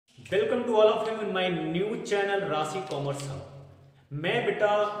Welcome to all of you in my new channel राशि commerce hub. मैं बेटा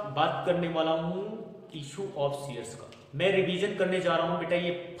बात करने वाला हूँ इशू ऑफ शेयर्स का। मैं रिवीजन करने जा रहा हूँ बेटा।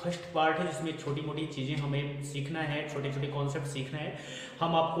 ये फर्स्ट पार्ट है जिसमें छोटी मोटी चीज़ें हमें सीखना है, छोटे छोटे कॉन्सेप्ट सीखना है।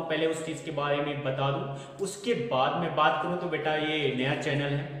 हम आपको पहले उस चीज़ के बारे में बता दूँ, उसके बाद मैं बात करूँ तो बेटा ये नया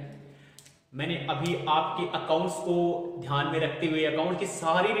चैनल है। मैंने अभी आपके अकाउंट्स को ध्यान में रखते हुए अकाउंट की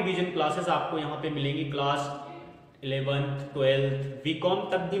सारी रिवीजन क्लासेस आपको यहाँ पे मिलेंगी। क्लास 11th 12th बीकॉम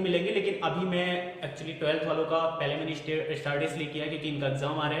तक भी मिलेंगे, लेकिन अभी मैं एक्चुअली 12th वालों का पहले मैंने स्टार्ट इसलिए किया क्योंकि इनका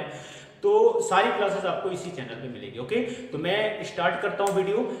एग्जाम आ रहा है। तो सारी क्लासेस आपको इसी चैनल पे मिलेगी। ओके, तो मैं स्टार्ट करता हूँ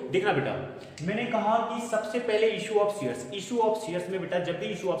वीडियो। देखना बेटा, मैंने कहा कि सबसे पहले issue of shares. Issue of shares में बेटा जब भी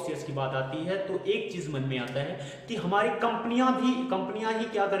इशू ऑफ शेयर्स की बात आती है तो एक चीज मन में आता है कि हमारी कंपनियां ही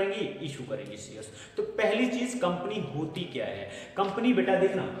क्या करेंगी, इशू करेंगी शेयर्स। तो पहली चीज कंपनी होती क्या है। कंपनी बेटा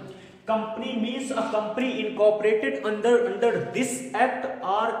देखना, company means a company incorporated under this act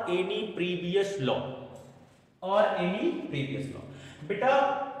or any previous law बेटा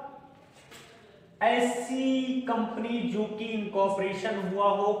ऐसी कंपनी जो कि इनकॉर्पोरेशन हुआ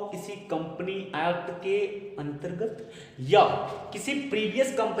हो किसी कंपनी एक्ट के अंतर्गत या किसी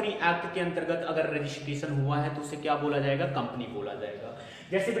प्रीवियस कंपनी एक्ट के अंतर्गत अगर रजिस्ट्रेशन हुआ है तो उसे क्या बोला जाएगा, कंपनी बोला जाएगा।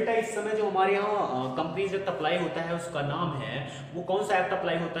 जैसे बेटा इस समय जो हमारे यहाँ कंपनीज एक्ट अप्लाई होता है उसका नाम है, वो कौन सा एक्ट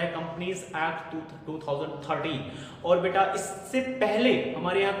अप्लाई होता है, कंपनीज एक्ट 2013। और बेटा इससे पहले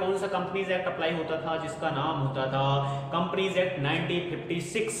हमारे यहाँ कौन सा कंपनीज एक्ट अप्लाई होता था जिसका नाम होता था कंपनीज एक्ट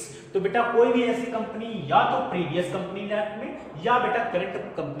 1956। तो बेटा कोई भी ऐसी कंपनी या तो प्रीवियस कंपनीज एक्ट में या बेटा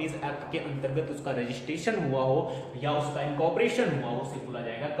करंट कंपनीज एक्ट के अंतर्गत उसका रजिस्ट्रेशन हुआ हो या उसका इनकॉर्पोरेशन हुआ हो उसे बोला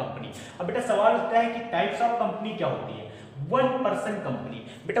जाएगा कंपनी। अब बेटा सवाल उठता है कि टाइप्स ऑफ कंपनी क्या होती है। 1% कंपनी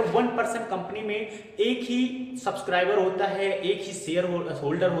बेटा 1% कंपनी में एक ही सब्सक्राइबर होता है, एक ही शेयर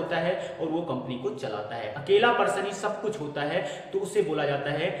होल्डर होता है और वो कंपनी को चलाता है। अकेला पर्सन ही सब कुछ होता है तो उसे बोला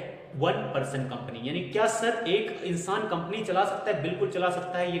जाता है 1% कंपनी। यानी क्या सर एक इंसान कंपनी चला सकता है? बिल्कुल चला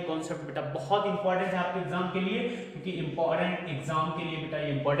सकता है। ये कॉन्सेप्ट बेटा बहुत इंपॉर्टेंट है आपके एग्जाम के लिए, क्योंकि इंपॉर्टेंट एग्जाम के लिए बेटा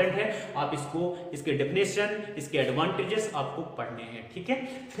ये इंपॉर्टेंट है। आप इसको, इसके डेफिनेशन, इसके एडवांटेजेस आपको पढ़ने हैं, ठीक है।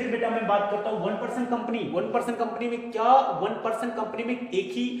 फिर बेटा मैं बात करता हूँ 1% कंपनी। 1% कंपनी में क्या 1% कंपनी में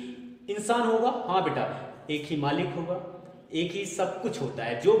एक ही इंसान होगा? हाँ बेटा, एक ही मालिक होगा, एक ही सब कुछ होता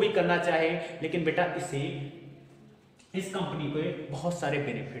है, जो भी करना चाहे। लेकिन बेटा इस कंपनी को बहुत सारे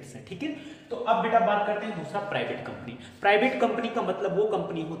बेनिफिट्स हैं, ठीक है। तो अब बेटा बात करते हैं दूसरा प्राइवेट कंपनी। प्राइवेट कंपनी का मतलब वो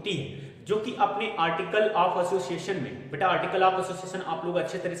कंपनी होती है जो कि अपने आर्टिकल ऑफ एसोसिएशन में, बेटा आर्टिकल ऑफ एसोसिएशन आप लोग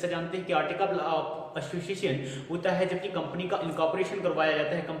अच्छे तरह से जानते हैं कि आर्टिकल ऑफ एसोसिएशन होता है जबकि कंपनी का इनकॉर्पोरेशन करवाया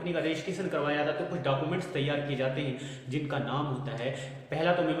जाता है, कंपनी का रजिस्ट्रेशन करवाया जाता है, तो कुछ डॉक्यूमेंट्स तैयार किए जाते हैं जिनका नाम होता है,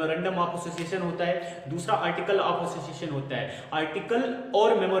 पहला तो मेमोरेंडम ऑफ एसोसिएशन होता है, दूसरा आर्टिकल ऑफ एसोसिएशन होता है। आर्टिकल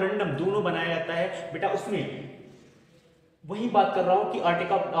और मेमोरेंडम दोनों बनाया जाता है बेटा। उसमें वही बात कर रहा हूं कि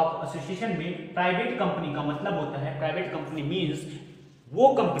आर्टिकल ऑफ एसोसिएशन में प्राइवेट कंपनी का मतलब होता है, प्राइवेट कंपनी मींस वो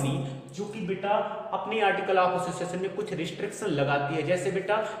कंपनी जो कि बेटा अपने आर्टिकल ऑफ एसोसिएशन में कुछ रिस्ट्रिक्शन लगाती है। जैसे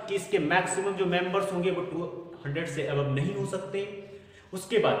बेटा कि इसके मैक्सिमम जो मेंबर्स होंगे वो 200 से अबव नहीं हो सकते।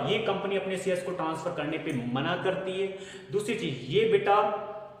 उसके बाद ये कंपनी अपने शेयर्स को ट्रांसफर करने पे मना करती है। दूसरी चीज ये बेटा,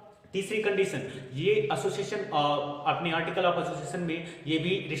 तीसरी कंडीशन, ये एसोसिएशन अपने आर्टिकल ऑफ एसोसिएशन में ये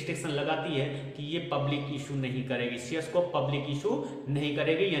भी रिस्ट्रिक्शन लगाती है कि ये पब्लिक इशू नहीं करेगी, शेयर्स को पब्लिक इशू नहीं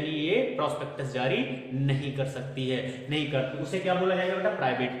करेगी, यानी ये प्रोस्पेक्टस जारी नहीं कर सकती है, नहीं करती। उसे क्या बोला जाएगा बेटा,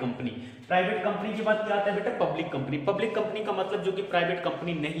 प्राइवेट कंपनी। प्राइवेट कंपनी की बात क्या आता है बेटा, पब्लिक कंपनी। पब्लिक कंपनी का मतलब जो कि प्राइवेट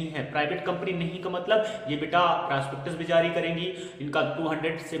कंपनी नहीं है। प्राइवेट कंपनी नहीं का मतलब ये बेटा प्रोस्पेक्टस भी जारी करेंगी, इनका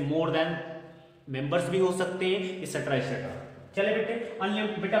 200 से मोर देन मेंबर्स भी हो सकते हैं, एक्सेट्रा एक्सेट्रा। चले बेटे,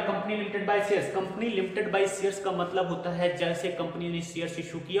 अनलिमिटेड बेटा company limited by shares. Company limited by shares का मतलब होता है जैसे कंपनी ने शेयर्स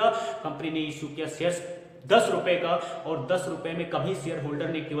इशू किया, कंपनी ने इशू किया शेयर्स 10 रुपए का, और 10 रुपए में कभी शेयर होल्डर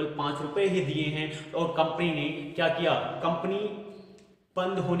ने केवल 5 रुपए ही दिए हैं और कंपनी ने क्या किया, कंपनी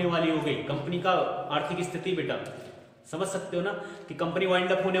बंद होने वाली हो गई। कंपनी का आर्थिक स्थिति बेटा समझ सकते हो ना कि कंपनी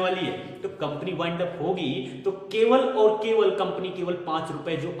वाइंड अप होने वाली है, तो कंपनी वाइंड अप होगी तो केवल और केवल कंपनी केवल 5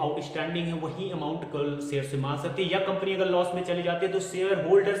 रुपए जो आउटस्टैंडिंग है वही अमाउंट कल शेयर से मांग सकती है। या कंपनी अगर लॉस में चली जाती है तो शेयर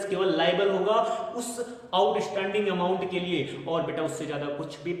होल्डर्स केवल लायबल होगा उस आउटस्टैंडिंग अमाउंट के लिए, और बेटा उससे ज्यादा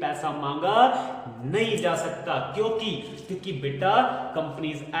कुछ भी पैसा मांगा नहीं जा सकता। क्योंकि बेटा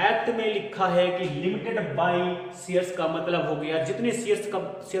कंपनीज एक्ट में लिखा है कि लिमिटेड बाय शेयर्स का मतलब हो गया जितने शेयर्स का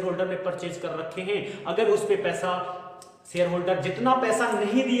शेयर होल्डर ने परचेज कर रखे हैं, अगर उस पे पैसा शेयर होल्डर जितना पैसा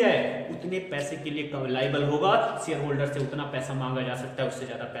नहीं दिया है उतने पैसे के लिए लायबल होगा, शेयर होल्डर से उतना पैसा मांगा जा सकता है, उससे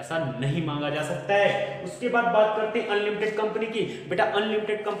ज्यादा पैसा नहीं मांगा जा सकता है। उसके बाद बात करते हैं अनलिमिटेड कंपनी की। बेटा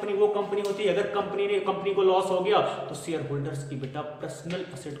अनलिमिटेड कंपनी वो कंपनी होती है, अगर कंपनी को लॉस हो गया तो शेयर होल्डर्स की बेटा पर्सनल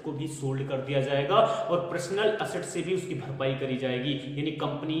एसेट को भी सोल्ड कर दिया जाएगा और पर्सनल एसेट से भी उसकी भरपाई करी जाएगी। यानी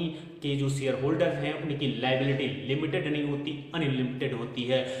कंपनी के जो शेयर होल्डर हैं उनकी लायबिलिटी लिमिटेड नहीं होती, अनलिमिटेड होती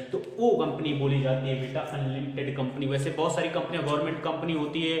है, तो वो कंपनी बोली जाती है बेटा अनलिमिटेड कंपनी। वैसे बहुत सारी कंपनियां, गवर्नमेंट कंपनी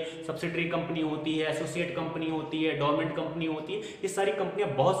होती है, सब्सिडरी कंपनी होती है, एसोसिएट कंपनी होती है, डोरमेंट कंपनी होती है, ये सारी कंपनियां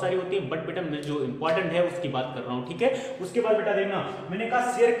बहुत सारी होती है, बट बेटा मैं जो इंपॉर्टेंट है उसकी बात कर रहा हूं, ठीक है। उसके बाद बेटा देखना, मैंने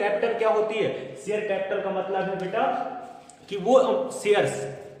कहा शेयर कैपिटल क्या होती है। शेयर कैपिटल का मतलब है बेटा कि वो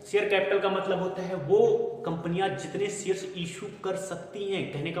शेयर कैपिटल का मतलब होता है वो कंपनियां जितने शेयर्स इशू कर सकती हैं।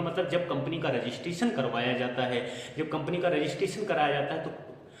 कहने का मतलब जब कंपनी का रजिस्ट्रेशन करवाया जाता है, जब कंपनी का रजिस्ट्रेशन कराया जाता है तो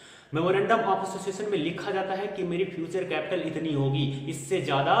मेमोरेंडम ऑफ एसोसिएशन में लिखा जाता है कि मेरी फ्यूचर कैपिटल इतनी होगी, इससे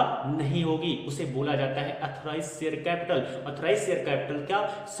ज्यादा नहीं होगी, उसे बोला जाता है authorise share capital. Authorise share capital क्या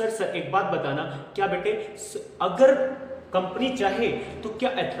सर एक बात बताना, क्या बेटे अगर कंपनी चाहे तो क्या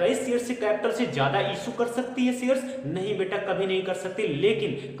ऑथराइज शेयर से कैपिटल से ज्यादा इशू कर सकती है शेयर्स? नहीं बेटा, कभी नहीं कर सकती,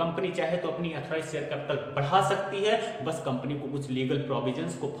 लेकिन कंपनी चाहे तो अपनी ऑथराइज शेयर कैपिटल बढ़ा सकती है। बस कंपनी को कुछ लीगल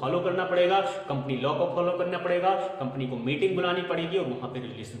प्रोविजंस को फॉलो करना पड़ेगा, कंपनी लॉ को फॉलो करना पड़ेगा, कंपनी को मीटिंग बुलानी पड़ेगी और वहां पे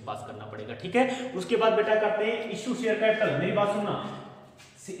रिलेशन पास करना पड़ेगा, ठीक है। उसके बाद बेटा करते हैं इशू शेयर कैपिटल। मेरी बात सुनना,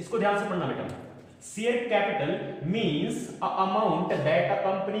 इसको ध्यान से पढ़ना बेटा। Share capital means a amount that a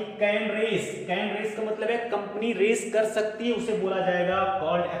company can race. Can race का मतलब है कंपनी रेस कर सकती है, उसे बोला जाएगा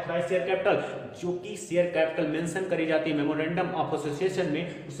कॉल्ड ऑथराइज्ड शेयर कैपिटल। जो कि शेयर कैपिटल मेंशन करी जाती है मेमोरेंडम ऑफ एसोसिएशन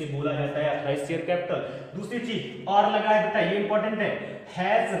में, उसे बोला जाता है ऑथराइज्ड शेयर कैपिटल। दूसरी चीज और लगा है बेटा, ये इंपॉर्टेंट है,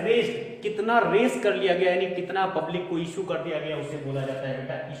 हैज रेस्ड, कितना रेस कर लिया गया, यानी कितना पब्लिक को इशू कर दिया गया, उसे बोला जाता है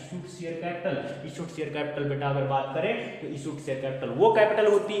बेटा issued share capital. Issued share capital बेटा अगर बात करें तो इशूड शेयर कैपिटल वो कैपिटल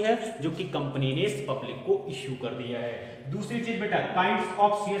होती है जो कि कंपनी ने पब्लिक को इशू कर दिया है। दूसरी चीज बेटा, काइंड्स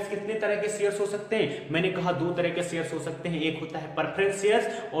ऑफ शेयर्स, कितने तरह के शेयर्स हो सकते हैं? मैंने कहा दो तरह के शेयर्स हो सकते हैं, एक होता है प्रेफरेंस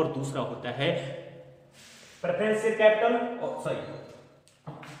शेयर्स और दूसरा होता है प्रेफरेंस शेयर कैपिटल। सॉरी,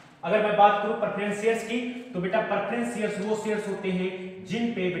 अगर मैं बात करूं प्रेफरेंस शेयर्स की तो बेटा प्रेफरेंस शेयर्स वो शेयर्स होते हैं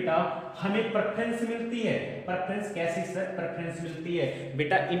जिन पे बेटा हमें प्रेफरेंस मिलती है। प्रेफरेंस कैसी सर? प्रेफरेंस मिलती है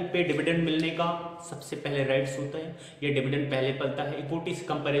बेटा, इन पे डिविडेंड मिलने का सबसे पहले राइट्स होता है, ये डिविडेंड पहले पलता है। इक्विटी से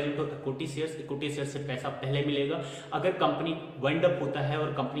कंपैरिजन टू इक्विटी शेयर्स से पैसा पहले मिलेगा। अगर कंपनी वाइंड अप होता है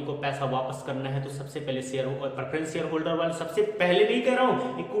और कंपनी को पैसा वापस करना है तो सबसे पहले शेयर और प्रेफरेंस शेयर होल्डर वाले, सबसे पहले नहीं कह रहा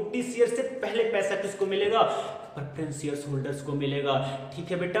हूं, इक्विटी शेयर से पहले पैसा किसको मिलेगा? प्रेफरेंस शेयर होल्डर्स को मिलेगा,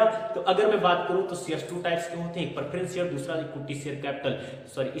 ठीक है बेटा। तो अगर मैं बात करूं तो शेयर्स टू टाइप्स के होते हैं, एक प्रेफरेंस शेयर, दूसरा equity share capital,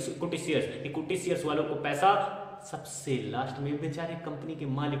 sorry equity shares. Equity shares वालों को पैसा सबसे लास्ट में, बेचारे कंपनी के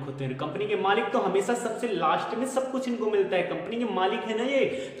मालिक होते हैं। कंपनी के मालिक तो हमेशा सबसे लास्ट में सब कुछ इनको मिलता है, कंपनी के मालिक है ना ये,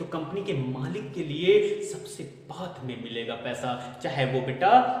 तो कंपनी के मालिक के लिए सबसे बाद में मिलेगा पैसा, चाहे वो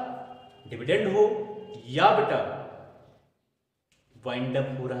बेटा डिविडेंड हो या बेटा वाइंड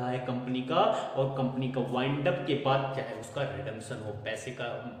अप हो रहा है कंपनी का, और कंपनी का वाइंड अप के बाद चाहे उसका रिडम्पशन हो, पैसे का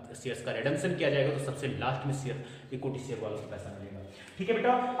शेयर्स का रिडम्पशन किया जाएगा तो सबसे लास्ट में शेयर इक्विटी शेयर वालों को पैसा मिलेगा, ठीक है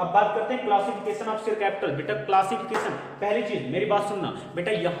बेटा। अब बात करते हैं क्लासिफिकेशन ऑफ शेयर कैपिटल। बेटा क्लासिफिकेशन, पहली चीज मेरी बात सुनना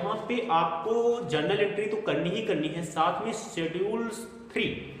बेटा, यहाँ पे आपको जर्नल एंट्री तो करनी ही करनी है, साथ में शेड्यूल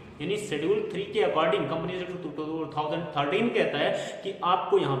 3 यानी शेड्यूल 3 के अकॉर्डिंग कंपनी 2013 कहता है कि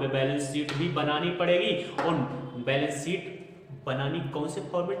आपको यहाँ पे बैलेंस शीट भी बनानी पड़ेगी, और बैलेंस शीट बनानी कौन से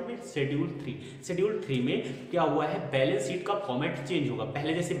फॉर्मेट में? शेड्यूल 3। शेड्यूल 3 में क्या हुआ है, बैलेंस शीट का फॉर्मेट चेंज होगा,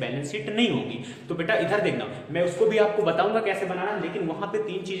 पहले जैसे बैलेंस शीट नहीं होगी। तो बेटा इधर देखना, मैं उसको भी आपको बताऊंगा कैसे बनाना, लेकिन वहां पे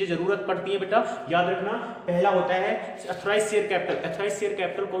 3 चीजें जरूरत पड़ती है बेटा, याद रखना। पहला होता है authorised share capital. Authorised share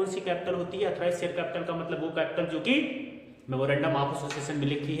capital कौन सी कैपिटल होती है? ऑथराइज्ड शेयर कैपिटल का मतलब वो कैपिटल जो कि मेमोरेंडम ऑफ एसोसिएशन में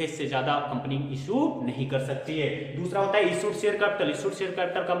लिखी है, इससे ज्यादा कंपनी इशू नहीं कर सकती है। दूसरा होता है issued share capital. Issued share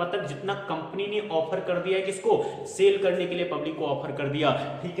capital का मतलब जितना कंपनी ने ऑफर कर दिया है, किसको? सेल करने के लिए पब्लिक को ऑफर कर दिया,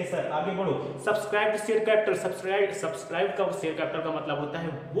 ठीक है सर। आगे बढ़ो, सब्सक्राइब्ड शेयर कैपिटल। सब्सक्राइब का शेयर कैपिटल का मतलब होता है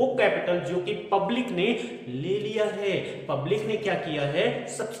वो कैपिटल जो कि पब्लिक ने ले लिया है, पब्लिक ने क्या किया है,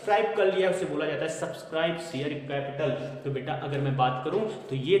 सब्सक्राइब कर लिया, उसे बोला जाता है सब्सक्राइब शेयर कैपिटल। तो बेटा अगर मैं बात करूं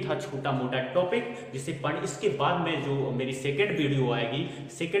तो ये था छोटा मोटा टॉपिक जिसे पढ़, इसके बाद में जो मेरी सेकेंड वीडियो आएगी,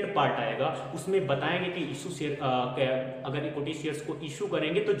 सेकेंड पार्ट आएगा, उसमें बताएंगे कि इशू शेयर अगर इक्विटी शेयर्स को इशू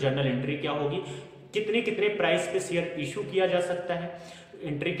करेंगे तो जर्नल एंट्री क्या होगी, कितने कितने प्राइस पे शेयर इशू किया जा सकता है,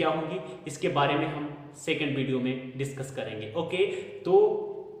 एंट्री क्या होगी, इसके बारे में हम सेकेंड वीडियो में डिस्कस करेंगे। ओके, तो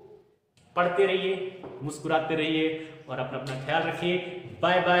पढ़ते रहिए, मुस्कुराते रहिए और अपना अपना ख्याल रखिए।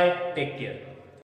 Bye bye, take care.